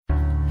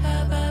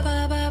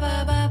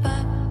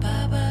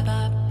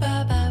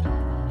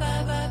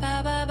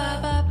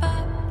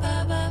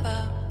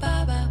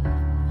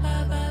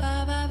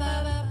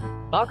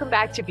Welcome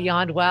back to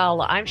Beyond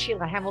Well. I'm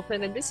Sheila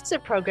Hamilton, and this is a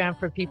program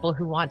for people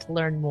who want to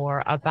learn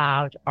more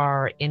about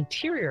our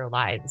interior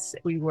lives.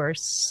 We were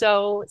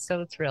so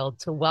thrilled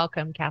to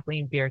welcome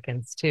Kathleen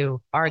Beerkens to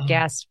our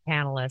guest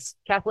panelist.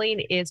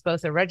 Kathleen is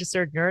both a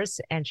registered nurse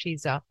and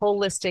she's a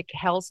holistic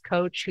health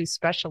coach who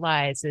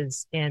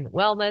specializes in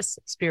wellness,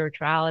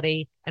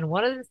 spirituality. And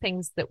one of the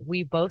things that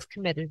we both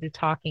committed to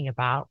talking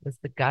about was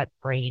the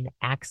gut-brain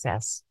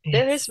axis. Yes.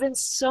 There has been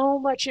so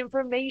much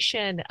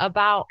information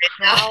about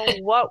how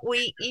what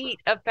we eat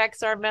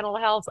affects our mental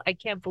health. I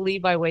can't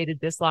believe I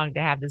waited this long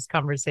to have this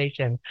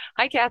conversation.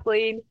 Hi,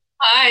 Kathleen.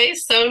 Hi,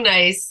 so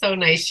nice. So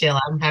nice,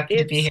 Sheila. I'm happy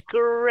to be It's here.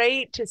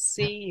 great to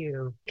see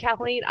you.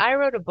 Kathleen, I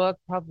wrote a book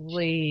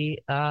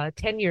probably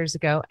 10 years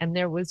ago, and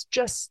there was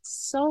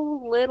just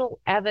so little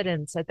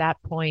evidence at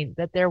that point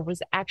that there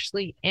was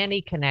actually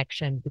any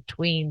connection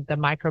between the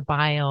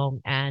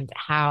microbiome and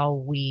how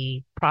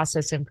we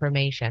process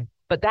information.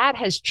 But that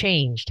has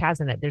changed,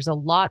 hasn't it? There's a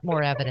lot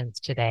more evidence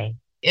today.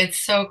 It's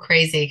so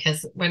crazy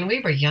because when we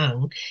were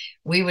young,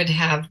 we would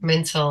have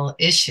mental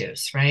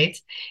issues, right?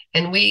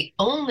 And we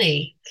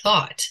only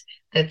thought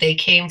that they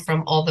came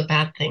from all the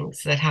bad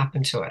things that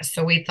happened to us.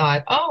 So we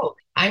thought, oh,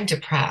 I'm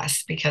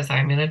depressed because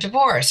I'm in a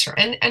divorce.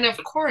 And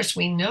of course,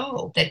 we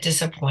know that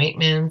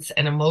disappointments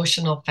and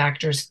emotional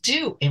factors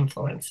do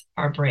influence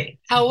our brain.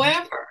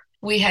 However,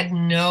 we had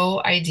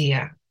no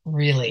idea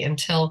really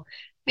until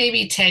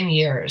maybe 10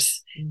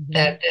 years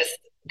that this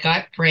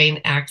gut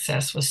brain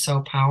axis was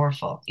so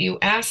powerful. You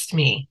asked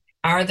me,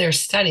 are there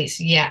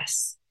studies?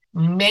 Yes.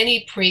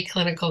 Many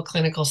preclinical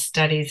clinical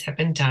studies have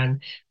been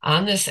done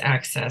on this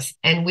axis,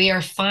 and we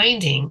are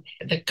finding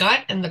the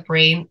gut and the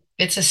brain,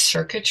 it's a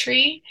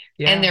circuitry,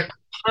 and they're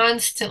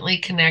constantly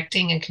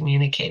connecting and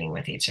communicating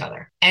with each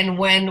other. And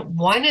when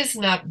one is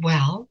not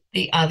well,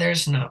 the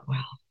other's not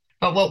well.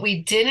 But what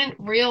we didn't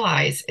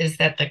realize is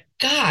that the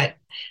gut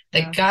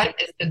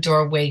is the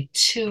doorway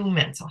to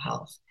mental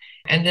health.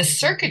 And this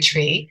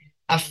circuitry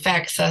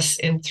affects us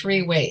in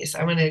three ways.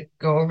 I'm going to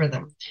go over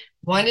them.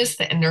 One is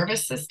the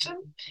nervous system,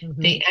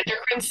 the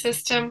endocrine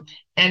system,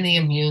 and the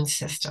immune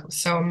system.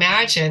 So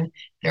imagine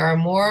there are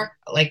more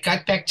like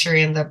gut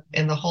bacteria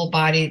in the whole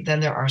body than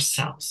there are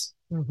cells.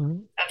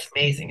 That's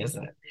amazing,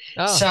 isn't it?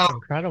 Oh, so it's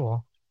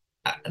incredible.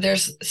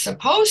 There's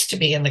supposed to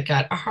be in the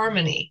gut a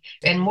harmony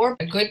and more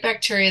good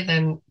bacteria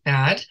than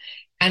bad.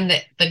 And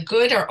the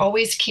good are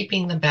always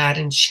keeping the bad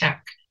in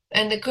check.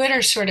 And the good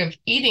are sort of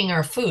eating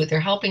our food. They're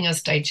helping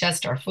us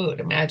digest our food,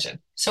 imagine.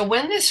 So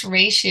when this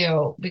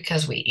ratio,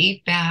 because we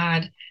eat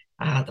bad,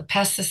 the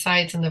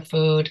pesticides in the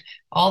food,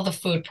 all the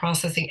food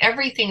processing,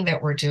 everything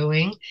that we're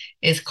doing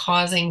is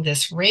causing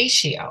this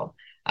ratio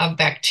of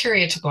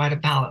bacteria to go out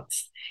of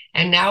balance.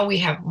 And now we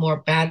have more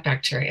bad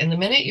bacteria. And the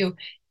minute you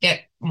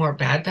get more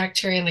bad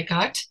bacteria in the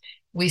gut,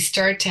 we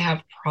start to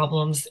have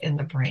problems in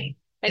the brain.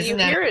 And you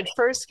hear it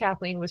first,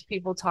 Kathleen, with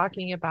people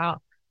talking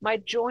about my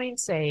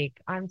joints ache,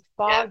 I'm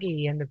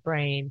foggy in the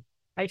brain.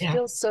 I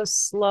feel so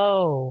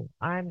slow.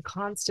 I'm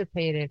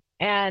constipated.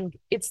 And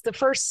it's the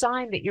first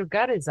sign that your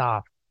gut is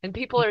off. And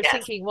people are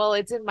thinking, well,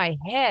 it's in my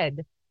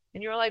head.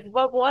 And you're like,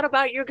 well, what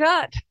about your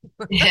gut?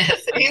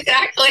 Yes,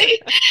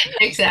 exactly.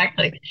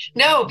 Exactly.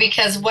 No,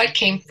 because what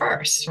came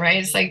first,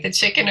 right? It's like the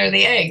chicken or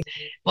the egg.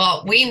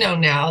 Well, we know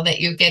now that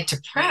you get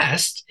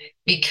depressed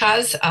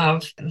because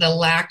of the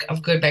lack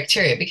of good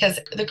bacteria, because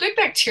the good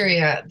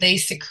bacteria, they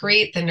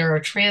secrete the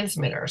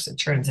neurotransmitters, it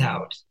turns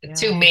out. The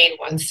two main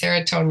ones,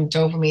 serotonin,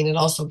 dopamine, and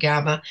also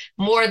GABA,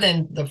 more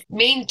than the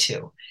main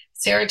two.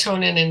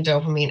 Serotonin and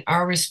dopamine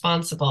are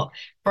responsible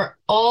for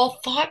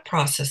all thought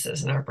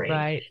processes in our brain.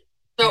 Right.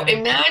 So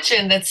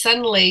imagine that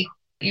suddenly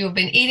you've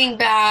been eating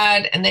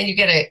bad and then you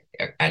get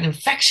an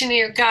infection in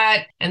your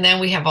gut. And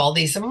then we have all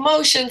these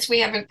emotions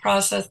we haven't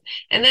processed.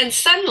 And then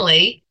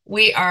suddenly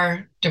we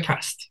are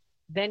depressed.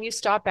 Then you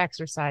stop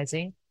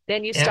exercising.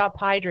 Then you stop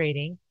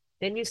hydrating.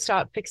 Then you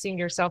stop fixing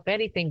yourself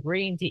anything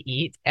green to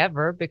eat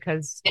ever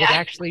because it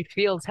actually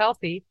feels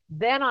healthy.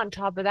 Then on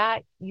top of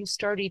that, you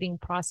start eating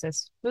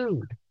processed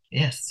food.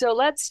 Yes. So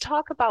let's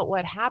talk about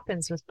what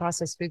happens with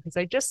processed food, because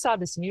I just saw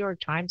this New York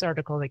Times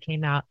article that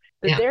came out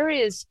that there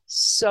is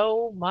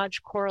so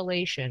much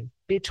correlation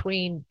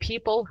between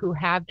people who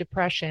have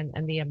depression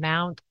and the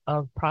amount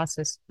of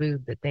processed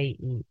food that they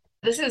eat.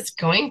 This is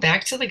going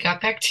back to the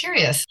gut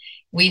bacteria.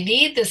 We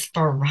need this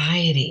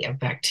variety of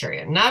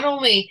bacteria, not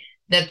only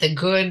that the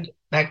good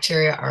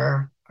bacteria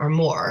are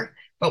more,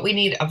 but we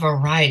need a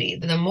variety.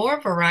 The more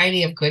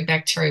variety of good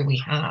bacteria we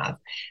have,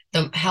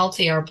 the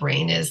healthier our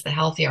brain is, the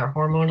healthier our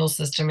hormonal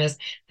system is,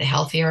 the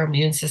healthier our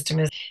immune system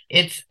is.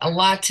 It's a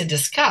lot to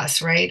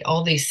discuss, right?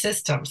 All these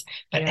systems,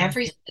 but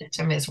every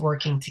system is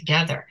working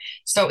together.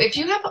 So if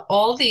you have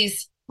all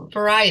these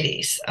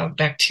varieties of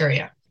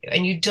bacteria,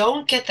 and you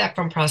don't get that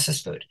from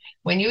processed food,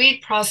 when you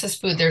eat processed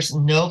food, there's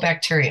no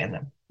bacteria in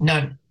them,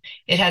 none.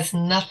 It has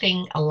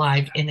nothing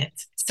alive in it.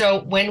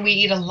 So when we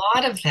eat a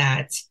lot of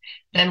that,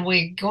 then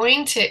we're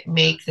going to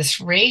make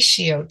this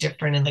ratio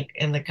different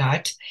in the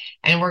gut,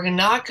 and we're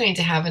not going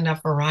to have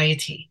enough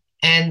variety.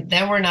 And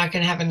then we're not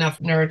going to have enough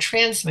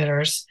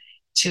neurotransmitters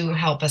to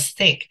help us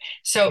think.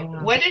 So,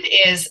 Yeah. what it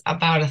is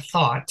about a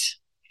thought,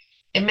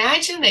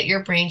 imagine that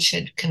your brain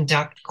should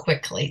conduct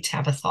quickly to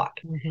have a thought.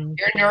 Hmm.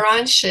 Your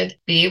neurons should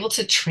be able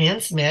to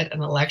transmit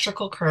an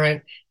electrical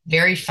current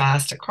very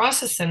fast across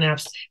the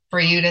synapse for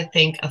you to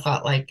think a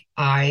thought like,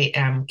 I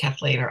am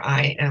Kathleen or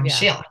I am Yeah.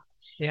 Sheila.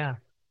 Yeah.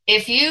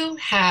 If you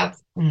have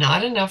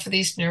not enough of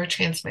these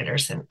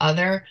neurotransmitters and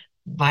other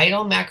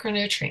vital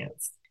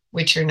macronutrients,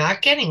 which you're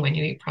not getting when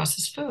you eat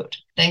processed food,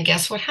 then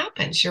guess what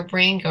happens? Your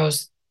brain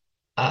goes,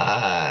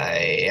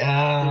 I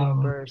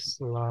Super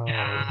slow.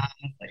 yeah,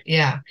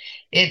 yeah.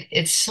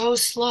 It's so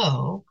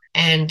slow,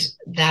 and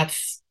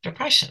that's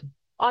depression.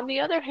 On the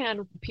other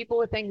hand, people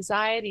with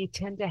anxiety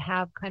tend to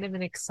have kind of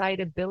an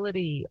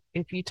excitability.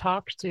 If you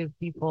talk to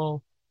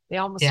people, they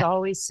almost Yeah,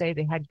 always say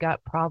they had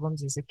gut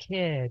problems as a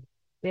kid.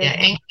 yeah. They'd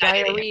have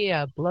Anxiety.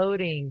 diarrhea,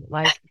 bloating,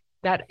 like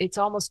that. It's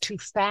almost too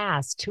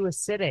fast, too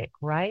acidic,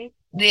 right?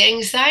 The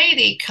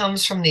anxiety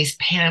comes from these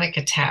panic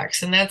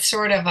attacks, and that's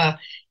sort of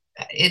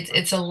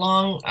it's a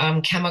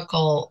long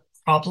chemical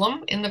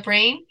problem in the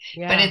brain, but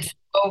Yeah. it's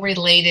so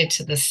related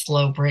to the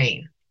slow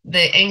brain.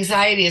 The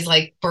anxiety is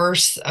like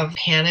bursts of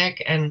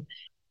panic, and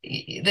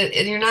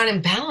you're not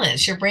in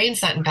balance. Your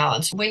brain's not in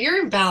balance. When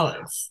you're in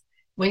balance,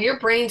 when your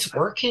brain's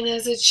working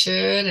as it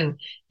should, and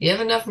you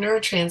have enough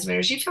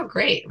neurotransmitters, you feel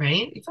great,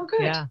 right? You feel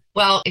good. Yeah.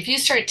 Well, if you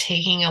start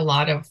taking a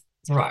lot of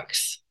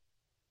drugs,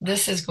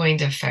 this is going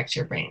to affect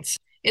your brains.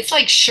 It's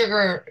like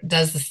sugar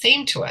does the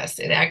same to us.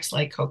 It acts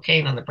like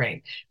cocaine on the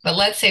brain. But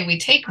let's say we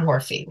take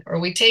morphine or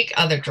we take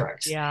other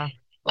drugs, Yeah.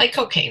 like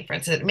cocaine, for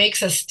instance, it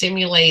makes us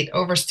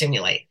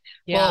overstimulate.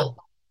 Yeah. Well,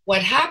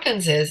 what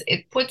happens is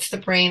it puts the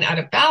brain out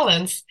of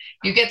balance.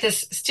 You get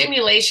this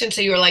stimulation,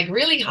 so you're like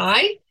really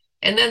high,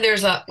 and then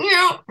there's a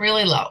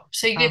really low.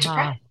 So you get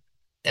depressed. Uh-huh.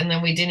 And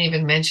then we didn't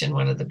even mention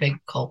one of the big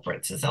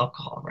culprits is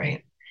alcohol,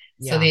 right?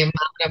 So Yeah. the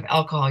amount of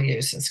alcohol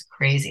use is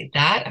crazy.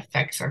 That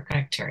affects our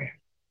bacteria.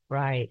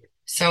 Right.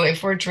 So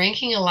if we're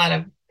drinking a lot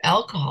of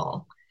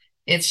alcohol,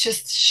 it's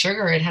just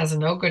sugar. It has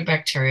no good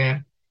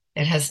bacteria.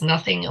 It has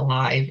nothing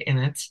alive in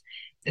it.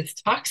 It's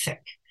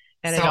toxic.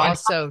 And it So on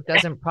also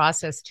doesn't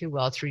process too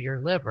well through your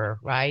liver,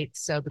 right?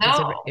 So because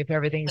no, if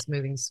everything's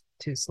moving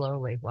too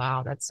slowly,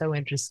 wow, that's so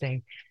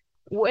interesting.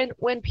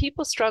 When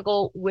people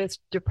struggle with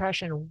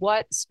depression,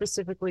 what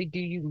specifically do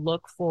you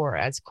look for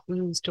as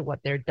clues to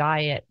what their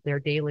diet, their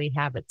daily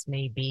habits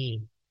may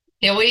be?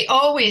 yeah, we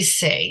always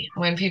say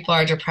when people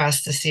are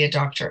depressed to see a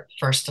doctor,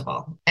 first of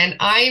all. And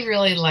I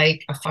really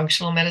like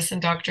functional medicine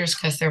doctors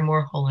because they're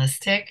more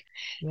holistic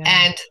Yeah.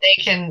 and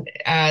they can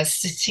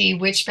see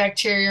which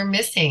bacteria you're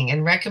missing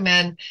and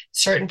recommend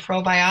certain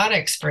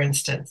probiotics, for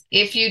instance.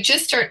 If you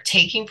just start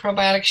taking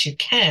probiotics, you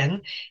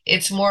can.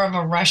 It's more of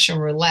a Russian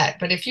roulette.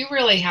 But if you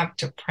really have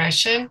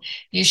depression,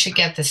 you should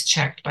get this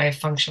checked by a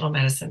functional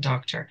medicine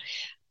doctor.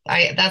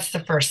 That's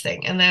the first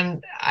thing. And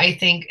then I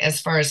think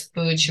as far as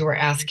foods you were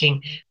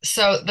asking,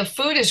 so the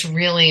food is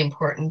really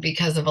important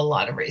because of a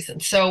lot of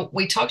reasons. So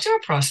we talked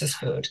about processed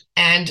food,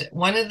 and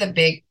one of the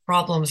big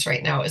problems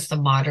right now is the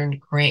modern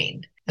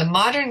grain. The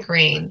modern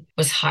grain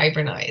was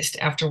hybridized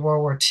after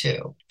World War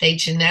II. They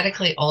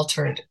genetically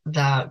altered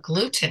the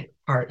gluten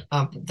part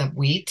of the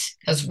wheat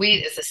because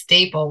wheat is a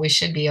staple. We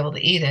should be able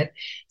to eat it.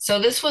 So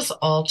this was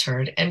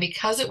altered. And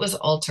because it was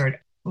altered,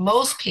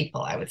 most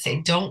people, I would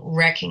say, don't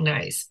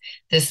recognize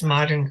this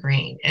modern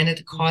grain and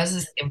it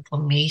causes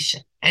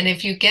inflammation. And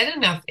if you get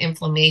enough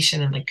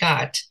inflammation in the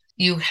gut,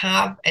 you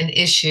have an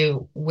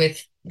issue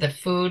with the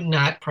food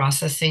not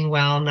processing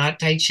well, not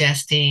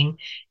digesting.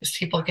 Because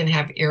people can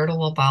have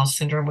irritable bowel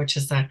syndrome, which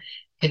is a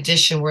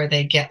condition where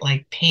they get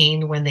like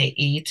pain when they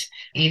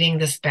eating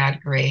this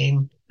bad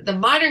grain. The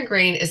modern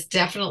grain is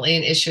definitely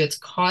an issue. It's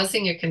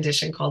causing a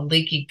condition called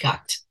leaky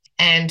gut,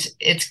 and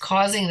it's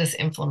causing this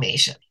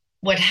inflammation.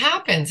 What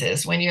happens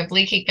is when you have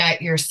leaky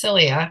gut, your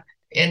cilia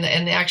in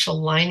the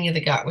actual lining of the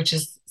gut, which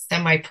is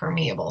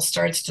semi-permeable,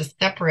 starts to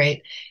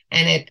separate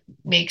and it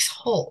makes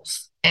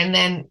holes. And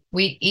then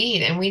we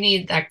eat and we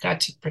need that gut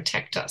to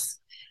protect us.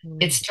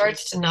 It Mm,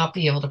 starts to not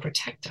be able to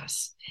protect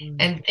us. mm,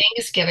 And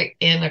things get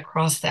in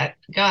across that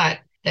gut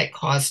that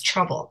cause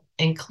trouble,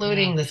 yeah.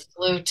 including this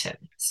gluten.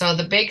 So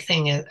the big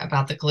thing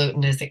about the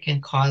gluten is it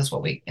can cause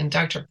what we, and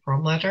Dr.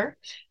 Perlmutter,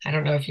 I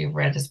don't know if you've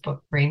read his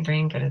book Brain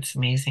Brain, but it's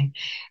amazing.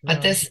 But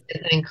No. this is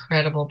an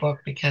incredible book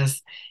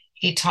because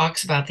he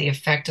talks about the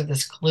effect of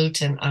this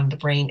gluten on the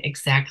brain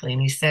exactly.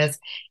 And he says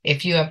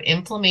if you have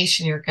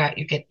inflammation in your gut,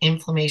 you get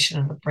inflammation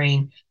in the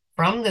brain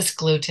from this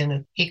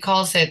gluten. He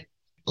calls it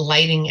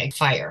lighting a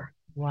fire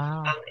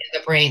Wow. in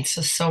the brain.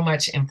 So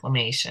much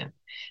inflammation.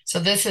 So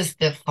this is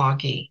the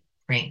foggy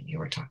brain you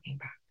were talking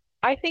about.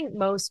 I think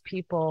most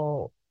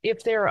people,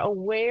 if they're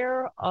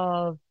aware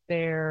of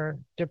their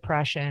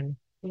depression,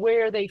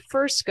 where they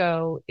first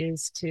go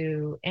is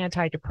to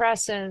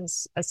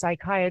antidepressants. A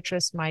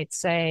psychiatrist might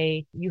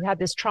say, you had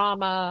this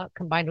trauma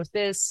combined with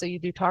this, so you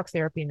do talk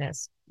therapy and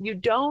this. You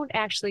don't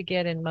actually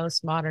get in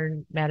most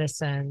modern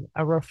medicine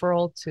a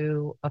referral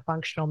to a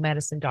functional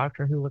medicine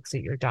doctor who looks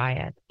at your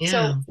diet. Yeah.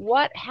 So,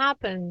 what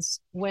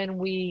happens when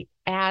we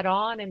add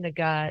on in the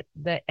gut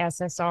the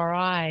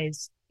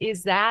SSRIs?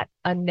 Is that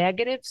a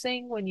negative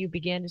thing when you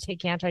begin to take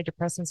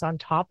antidepressants on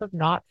top of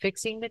not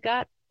fixing the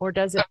gut, or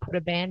does it put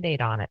a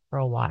band-aid on it for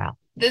a while?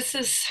 This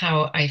is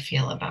how I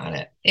feel about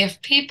it.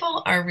 If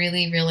people are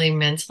really, really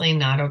mentally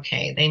not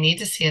okay, they need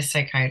to see a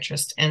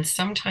psychiatrist. And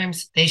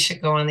sometimes they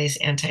should go on these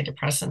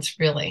antidepressants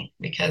really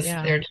because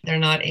Yeah. they're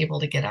not able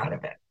to get out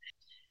of it.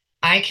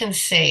 I can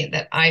say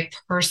that I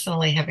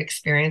personally have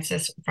experienced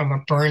this from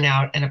a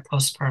burnout and a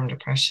postpartum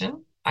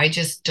depression. I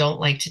just don't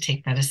like to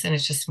take medicine.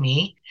 It's just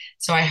me.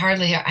 So I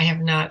have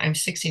not, I'm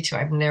 62.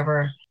 I've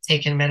never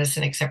taken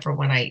medicine except for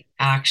when I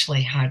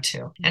actually had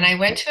to. And I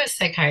went to a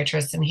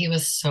psychiatrist and he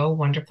was so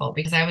wonderful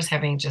because I was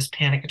having just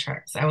panic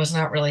attacks. I was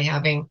not really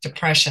having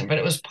depression, but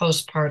it was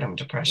postpartum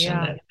depression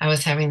Yeah. that I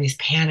was having these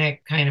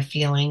panic kind of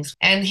feelings.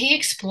 And he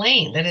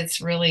explained that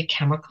it's really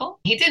chemical.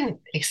 He didn't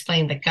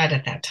explain the gut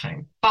at that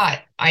time,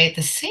 but at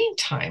the same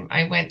time,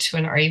 I went to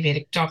an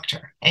Ayurvedic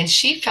doctor and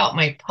she felt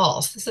my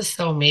pulse. This is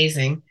so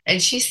amazing.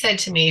 And she said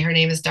to me, her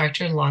name is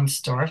Dr.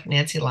 Lonsdorf,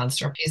 Nancy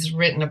Lonsdorf. She's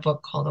written a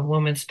book called A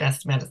Woman's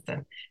Best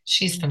Medicine.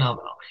 She's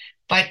phenomenal.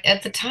 But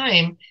at the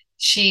time,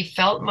 she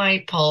felt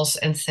my pulse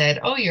and said,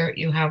 "Oh,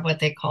 you have what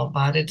they call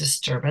vata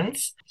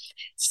disturbance."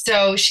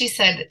 So she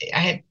said I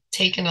had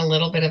taken a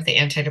little bit of the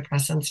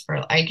antidepressants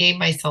I gave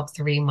myself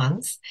 3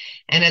 months.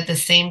 And at the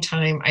same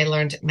time, I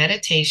learned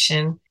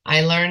meditation.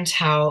 I learned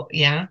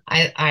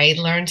I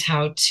learned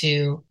how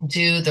to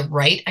do the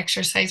right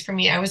exercise for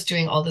me. I was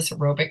doing all this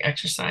aerobic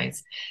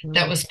exercise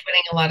that Mm. was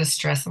putting a lot of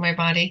stress on my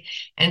body.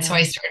 And so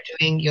Yeah. I started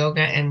doing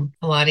yoga and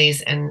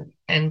Pilates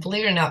and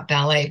believe it or not,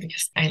 ballet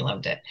because I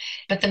loved it.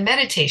 But the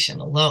meditation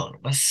alone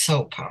was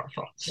so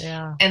powerful.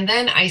 Yeah. And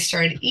then I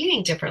started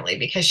eating differently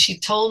because she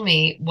told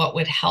me what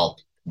would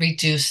help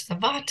reduce the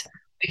vata.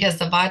 Because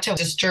the vata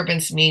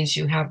disturbance means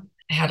you have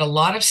had a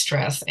lot of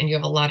stress and you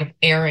have a lot of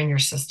air in your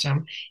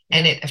system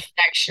and Yeah. it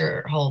affects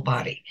your whole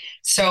body.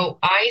 So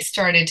I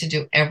started to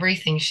do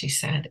everything she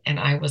said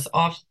and I was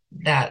off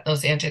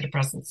those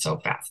antidepressants so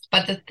fast.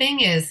 But the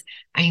thing is,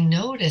 I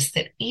noticed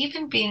that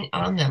even being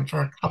on them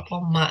for a couple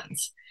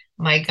months,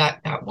 my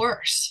gut got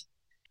worse.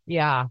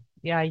 Yeah.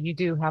 Yeah. You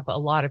do have a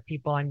lot of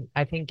people, and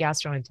I think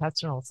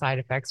gastrointestinal side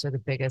effects are the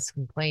biggest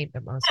complaint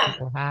that most Yeah,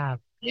 people have.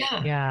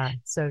 yeah. Yeah.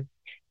 So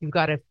you've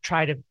got to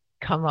try to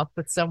come up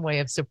with some way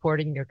of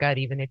supporting your gut,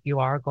 even if you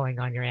are going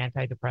on your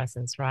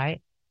antidepressants,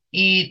 right?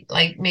 Eat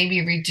like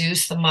maybe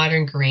reduce the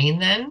modern grain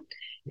then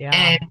Yeah.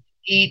 and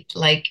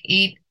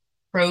eat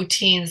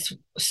proteins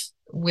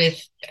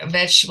with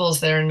vegetables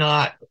that are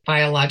not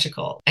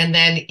biological and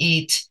then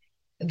eat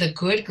the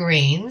good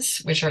grains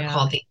which are Yeah.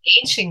 called the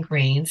ancient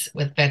grains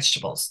with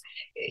vegetables.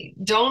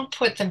 Don't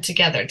put them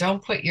together.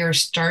 Don't put your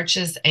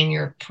starches and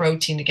your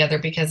protein together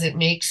because it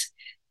makes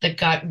the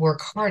gut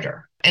work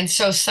harder. And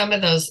so some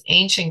of those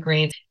ancient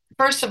grains,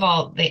 first of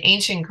all, the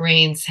ancient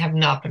grains have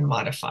not been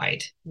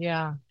modified,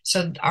 Yeah.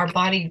 so our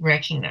body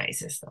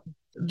recognizes them.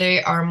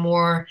 They are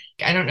more,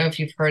 I don't know if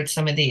you've heard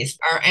some of these,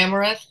 are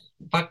amaranth,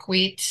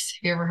 buckwheat.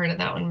 Have you ever heard of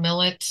that one?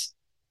 Millet,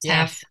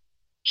 teff, Yes.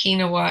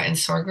 quinoa, and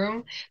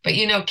sorghum. But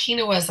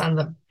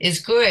quinoa is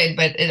good,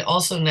 but it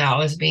also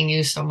now is being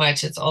used so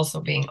much, it's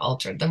also being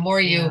altered.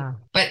 Yeah.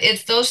 But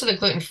those are the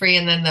gluten free,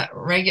 and then the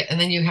regular,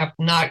 and then you have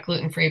not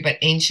gluten free, but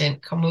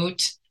ancient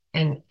kamut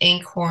and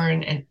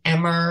inkhorn and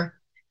emmer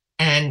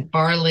and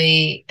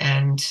barley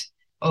and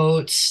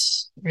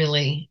oats,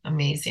 really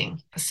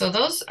amazing. So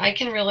those I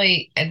can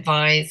really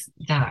advise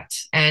that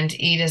and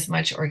eat as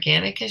much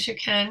organic as you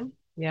can.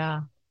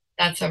 Yeah.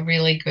 That's a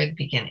really good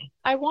beginning.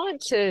 I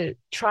want to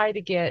try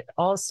to get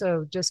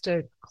also just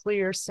a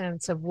clear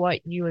sense of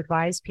what you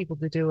advise people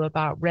to do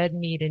about red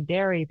meat and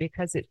dairy,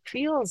 because it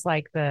feels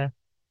like the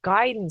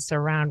guidance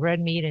around red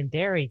meat and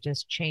dairy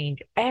just change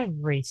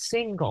every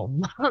single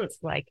month.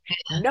 Like,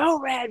 no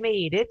red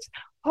meat, it's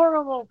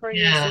horrible for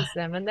your Yeah.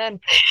 system. And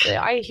then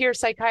I hear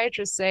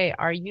psychiatrists say,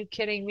 are you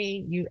kidding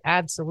me? You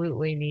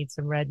absolutely need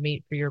some red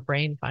meat for your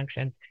brain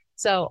function.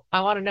 So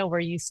I want to know where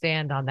you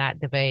stand on that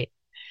debate.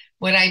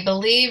 What I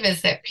believe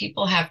is that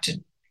people have to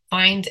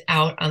find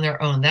out on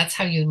their own. That's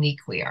how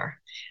unique we are.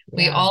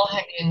 We Yeah. all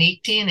have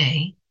unique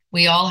DNA.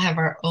 We all have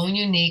our own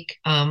unique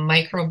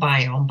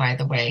microbiome, by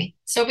the way.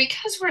 So,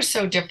 because we're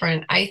so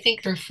different, I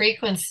think through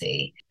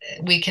frequency,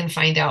 we can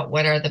find out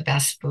what are the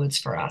best foods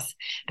for us.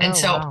 And Oh,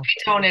 so, I wow.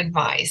 don't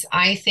advise.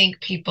 I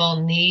think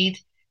people need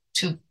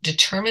to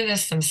determine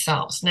this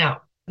themselves.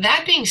 Now,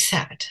 that being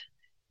said,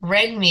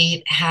 red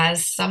meat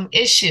has some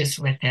issues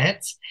with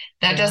it.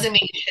 That Yeah. doesn't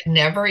mean you should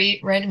never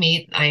eat red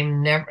meat.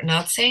 I'm never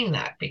not saying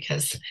that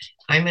because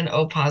I'm an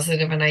O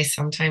positive and I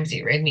sometimes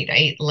eat red meat. I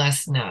eat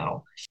less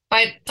now.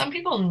 But some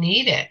people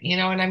need it,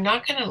 and I'm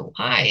not going to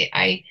lie.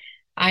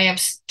 I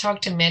have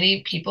talked to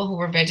many people who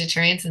were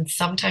vegetarians, and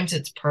sometimes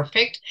it's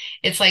perfect.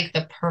 It's like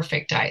the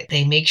perfect diet.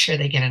 They make sure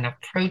they get enough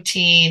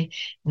protein,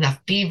 enough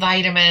B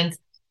vitamins.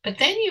 But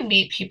then you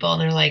meet people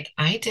and they're like,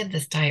 I did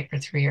this diet for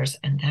 3 years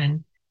and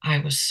then I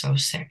was so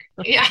sick.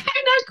 Yeah, I'm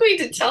not going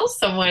to tell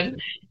someone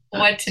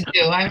what to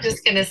do. I'm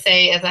just going to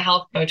say, as a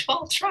health coach,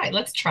 well, try,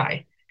 let's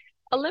try.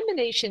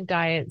 Elimination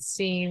diets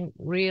seem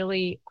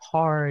really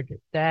hard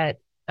that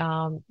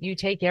you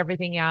take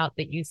everything out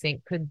that you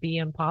think could be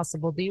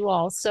impossible. Do you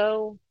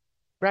also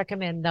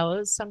recommend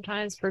those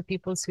sometimes for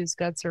people whose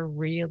guts are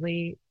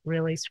really,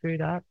 really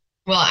screwed up?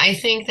 Well, I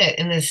think that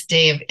in this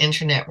day of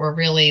internet, we're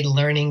really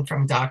learning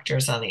from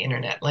doctors on the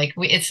internet. Like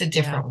it's a Yeah.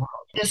 different world.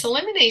 This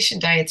elimination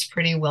diet's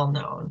pretty well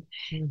known,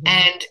 Hmm.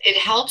 and it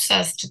helps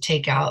us to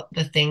take out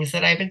the things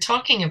that I've been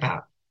talking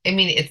about. I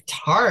mean, it's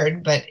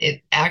hard, but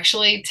it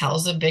actually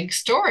tells a big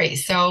story.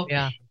 So,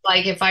 Yeah.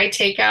 like if I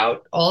take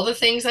out all the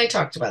things I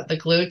talked about, the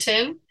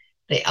gluten,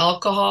 the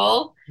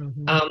alcohol,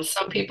 Hmm.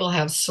 some people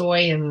have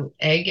soy and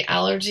egg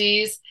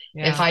allergies.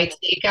 If Yeah. I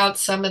take out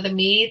some of the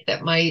meat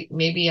that might,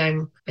 maybe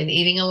I'm been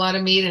eating a lot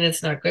of meat and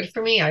it's not good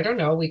for me. I don't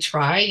know. We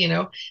try, you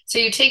know. So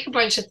you take a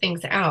bunch of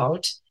things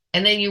out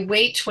and then you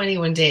wait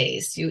 21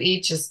 days. You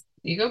eat just,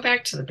 you go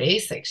back to the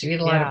basics. You eat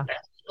a lot of Yeah.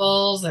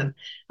 vegetables and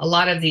a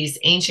lot of these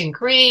ancient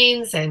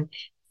grains and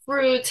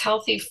fruits,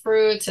 healthy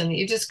fruits, and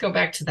you just go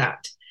back to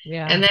that.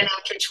 Yeah. And then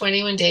after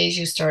 21 days,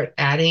 you start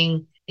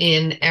adding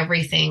in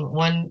everything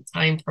one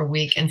time per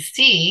week and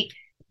see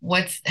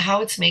what's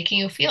how it's making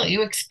you feel.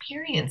 You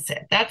experience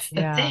it. That's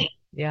the Yeah. thing.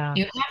 Yeah.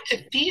 You have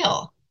to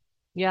feel.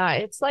 Yeah,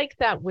 it's like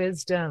that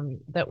wisdom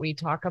that we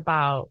talk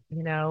about,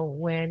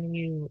 when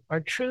you are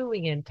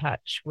truly in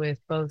touch with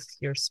both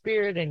your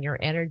spirit and your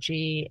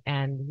energy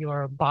and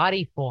your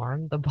body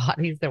form, the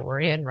bodies that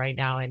we're in right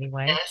now,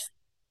 anyway. Yes,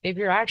 If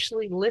you're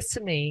actually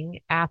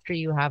listening after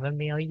you have a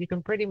meal, you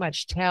can pretty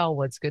much tell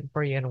what's good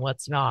for you and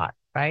what's not,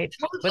 right?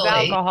 With totally.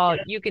 alcohol,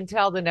 you can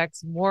tell the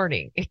next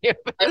morning if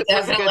Oh, it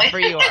was good definitely. for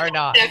you or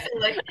not.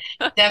 Definitely.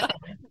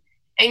 Definitely.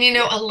 And you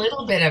know, a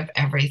little bit of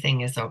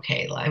everything is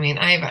okay. I mean,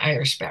 I have an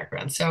Irish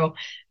background, so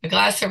a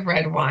glass of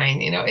red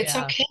wine, it's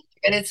Yeah, okay.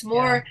 But it's yeah.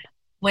 more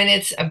when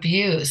it's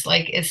abused,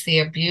 like it's the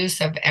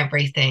abuse of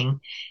everything.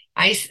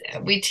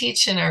 We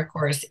teach in our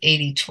course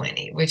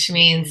 80/20, which Hmm.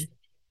 means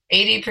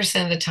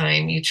 80% of the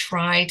time you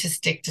try to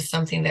stick to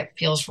something that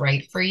feels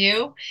right for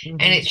you.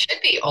 And Hmm. it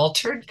should be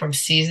altered from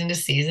season to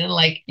season.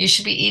 Like you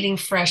should be eating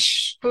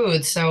fresh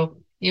food. So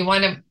you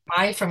want to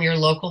buy from your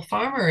local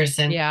farmers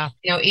and, Yeah,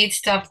 eat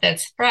stuff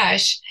that's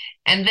fresh.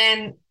 And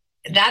then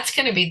that's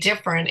going to be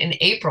different in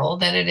April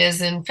than it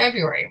is in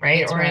February,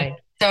 right? that's Or in, right.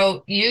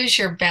 so use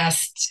your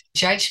best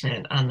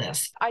judgment on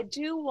this. I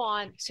do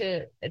want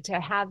to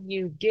have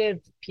you give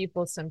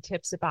people some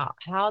tips about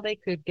how they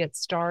could get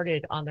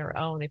started on their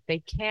own if they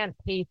can't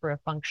pay for a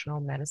functional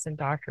medicine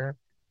doctor.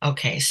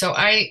 Okay. So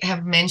I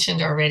have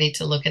mentioned already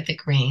to look at the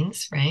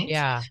greens, right?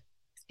 Yeah,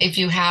 If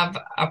you have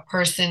a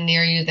person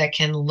near you that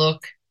can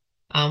look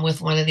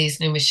with one of these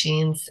new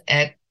machines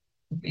at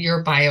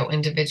your bio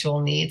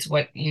individual needs,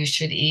 what you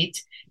should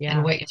eat and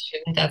yeah. what you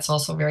shouldn't, that's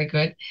also very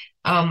good.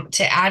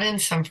 To add in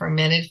some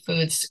fermented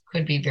foods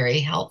could be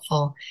very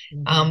helpful,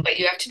 Hmm. but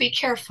you have to be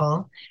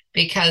careful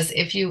because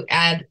if you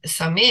add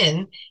some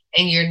in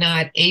and you're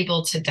not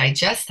able to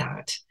digest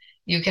that,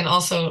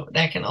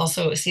 that can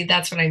also see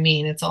that's what I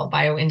mean. It's all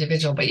bio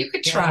individual, but you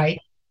could Yeah, try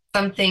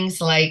some things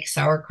like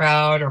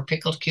sauerkraut or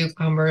pickled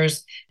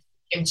cucumbers,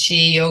 kimchi,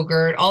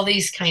 yogurt, all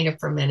these kind of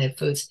fermented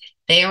foods.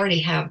 They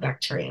already have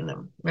bacteria in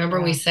them.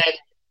 Remember, we yeah, said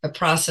the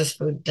processed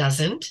food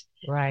doesn't?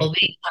 Well, right.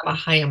 these have a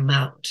high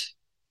amount.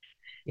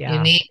 You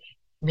Yeah, need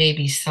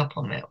maybe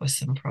supplement with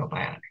some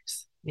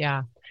probiotics.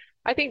 yeah.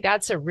 I think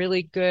that's a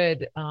really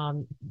good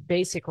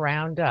basic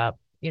roundup,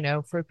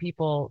 for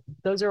people.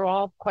 Those are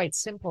all quite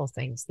simple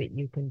things that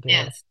you can do.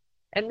 Yes.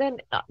 And then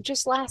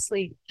just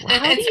lastly,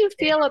 how do It's you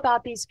feel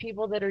about these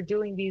people that are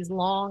doing these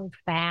long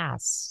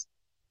fasts?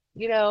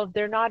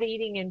 They're not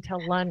eating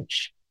until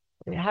lunch,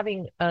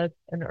 having an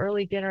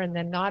early dinner and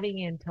then not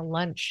eating until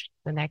lunch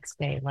the next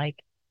day. Like,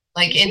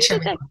 do like you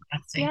think that intermittent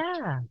fasting.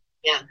 yeah,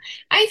 Yeah.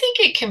 I think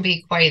it can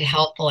be quite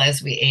helpful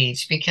as we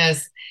age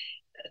because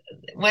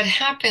what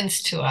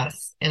happens to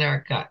us in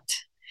our gut,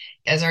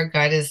 as our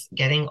gut is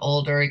getting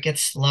older, it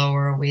gets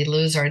slower, we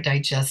lose our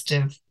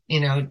digestive,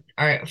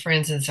 for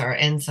instance, our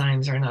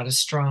enzymes are not as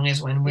strong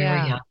as when we were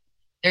yeah, young.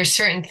 There's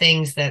certain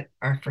things that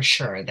are for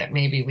sure that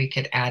maybe we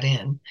could add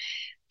in.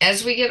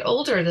 As we get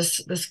older,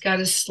 this gut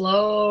is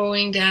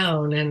slowing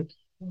down, and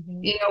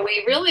hmm,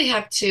 we really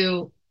have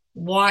to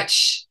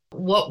watch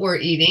what we're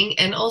eating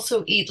and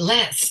also eat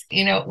less.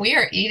 We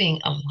are eating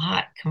a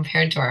lot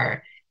compared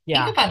to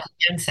think yeah, about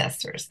the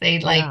ancestors. They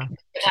yeah, like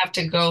would have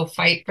to go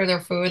fight for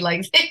their food.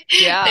 Like they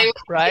yeah, would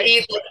right,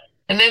 eat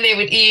and then they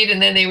would eat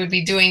and then they would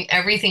be doing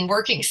everything,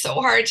 working so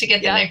hard to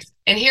get the yeah, next.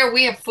 And here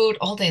we have food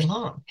all day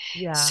long.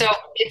 yeah, So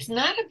it's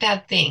not a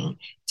bad thing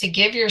to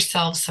give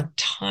yourself some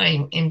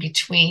time in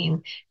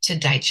between to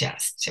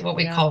digest, what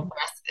we yeah, call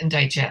rest and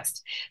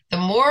digest. The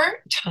more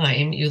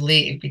time you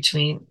leave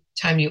between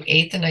time you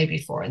ate the night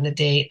before and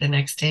the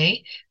next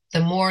day, the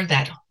more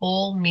that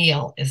whole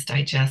meal is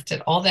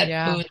digested, all that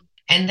Yeah. food.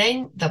 And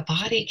then the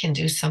body can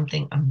do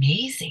something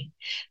amazing.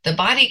 The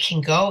body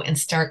can go and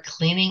start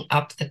cleaning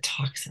up the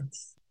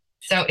toxins.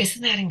 So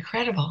isn't that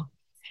incredible?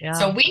 So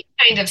Yeah. we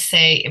kind of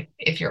say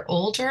if you're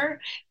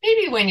older,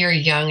 maybe when you're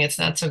young, it's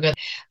not so good.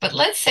 But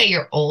let's say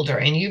you're older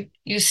and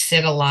you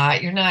sit a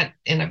lot, you're not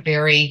in a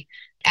very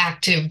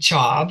active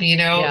job,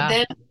 Yeah.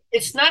 then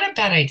it's not a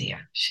bad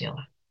idea,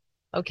 Sheila.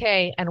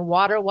 Okay. And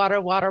water,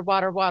 water, water,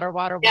 water, water,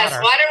 water, Yes,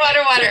 water.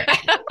 water, water,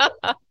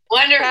 water.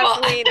 Wonderful.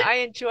 Kathleen, I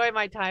enjoy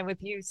my time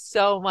with you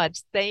so much.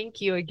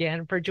 Thank you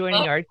again for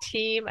joining Well, our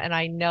team. And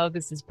I know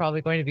this is probably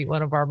going to be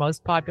one of our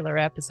most popular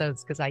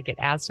episodes because I get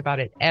asked about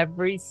it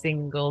every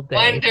single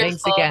day.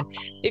 Thanks again.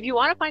 wonderful. If you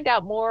want to find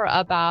out more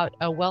about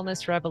a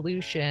wellness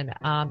revolution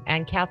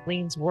and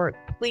Kathleen's work,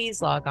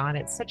 please log on.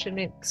 It's such an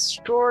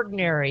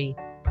extraordinary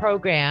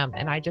program.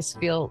 And I just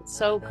feel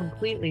so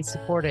completely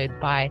supported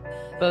by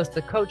both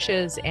the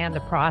coaches and the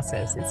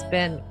process. It's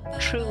been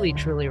truly,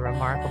 truly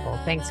remarkable.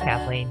 Thanks,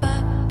 Kathleen.